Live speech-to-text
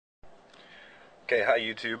Okay, hi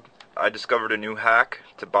YouTube. I discovered a new hack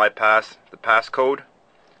to bypass the passcode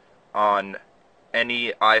on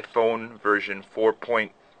any iPhone version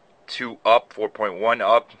 4.2 up, 4.1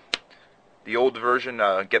 up. The old version,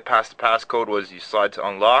 get past the passcode, was you slide to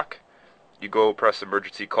unlock, you go press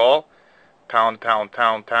emergency call, pound, pound,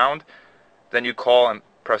 pound, pound, then you call and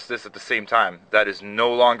press this at the same time. That is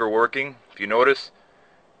no longer working. If you notice,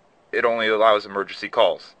 it only allows emergency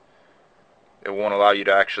calls. It won't allow you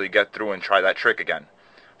to actually get through and try that trick again.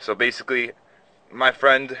 So basically, my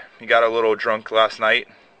friend, he got a little drunk last night,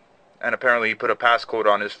 and apparently he put a passcode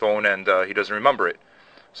on his phone and he doesn't remember it.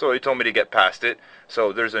 So he told me to get past it.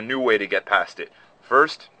 So there's a new way to get past it.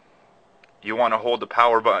 First, you want to hold the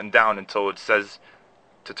power button down until it says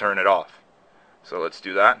to turn it off. So let's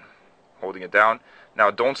do that, holding it down.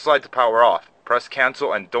 Now don't slide the power off. Press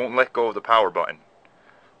cancel and don't let go of the power button.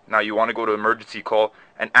 Now you want to go to emergency call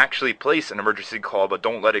and actually place an emergency call, but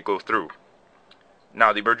don't let it go through.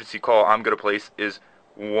 Now the emergency call I'm going to place is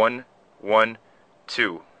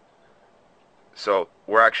 112. So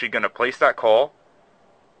we're actually going to place that call,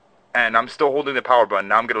 and I'm still holding the power button.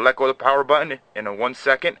 Now I'm going to let go of the power button in 1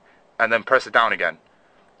 second and then press it down again.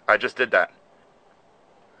 I just did that.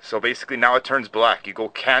 So basically now it turns black. You go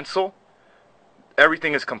cancel.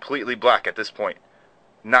 Everything is completely black at this point.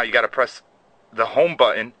 Now you got to press the home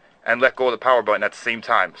button and let go of the power button at the same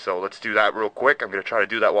time. So let's do that real quick. I'm going to try to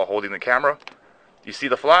do that while holding the camera. You see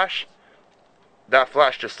the flash? That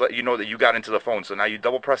flash just let you know that you got into the phone. So now you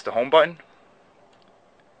double press the home button,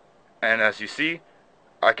 and as you see,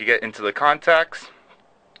 I could get into the contacts,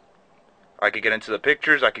 I could get into the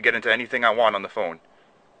pictures, I could get into anything I want on the phone.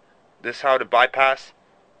 This is how to bypass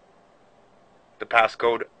the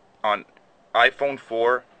passcode on iPhone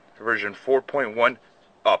 4 version 4.1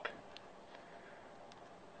 up.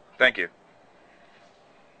 Thank you.